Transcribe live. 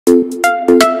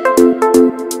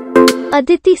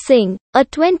ADITI Singh, a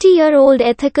 20-year-old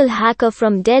ethical hacker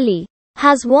from Delhi,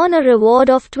 has won a reward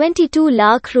of 22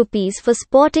 lakh rupees for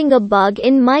spotting a bug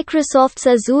in Microsoft's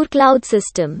Azure cloud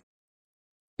system.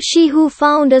 She, who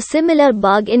found a similar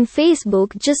bug in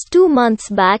Facebook just 2 months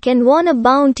back and won a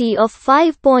bounty of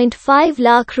 5.5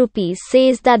 lakh rupees,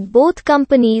 says that both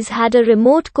companies had a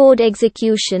remote code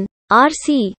execution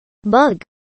 (RC) bug,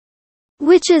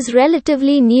 which is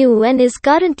relatively new and is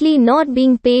currently not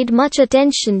being paid much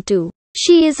attention to.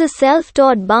 She is a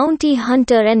self-taught bounty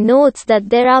hunter and notes that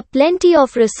there are plenty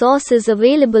of resources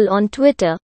available on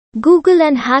Twitter, Google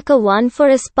and HackerOne for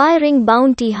aspiring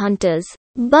bounty hunters.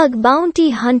 Bug bounty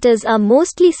hunters are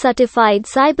mostly certified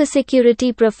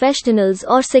cybersecurity professionals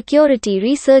or security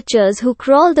researchers who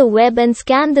crawl the web and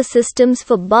scan the systems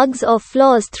for bugs or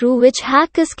flaws through which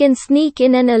hackers can sneak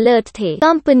in and alert the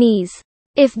companies.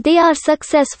 If they are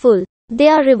successful, they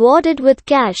are rewarded with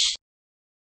cash.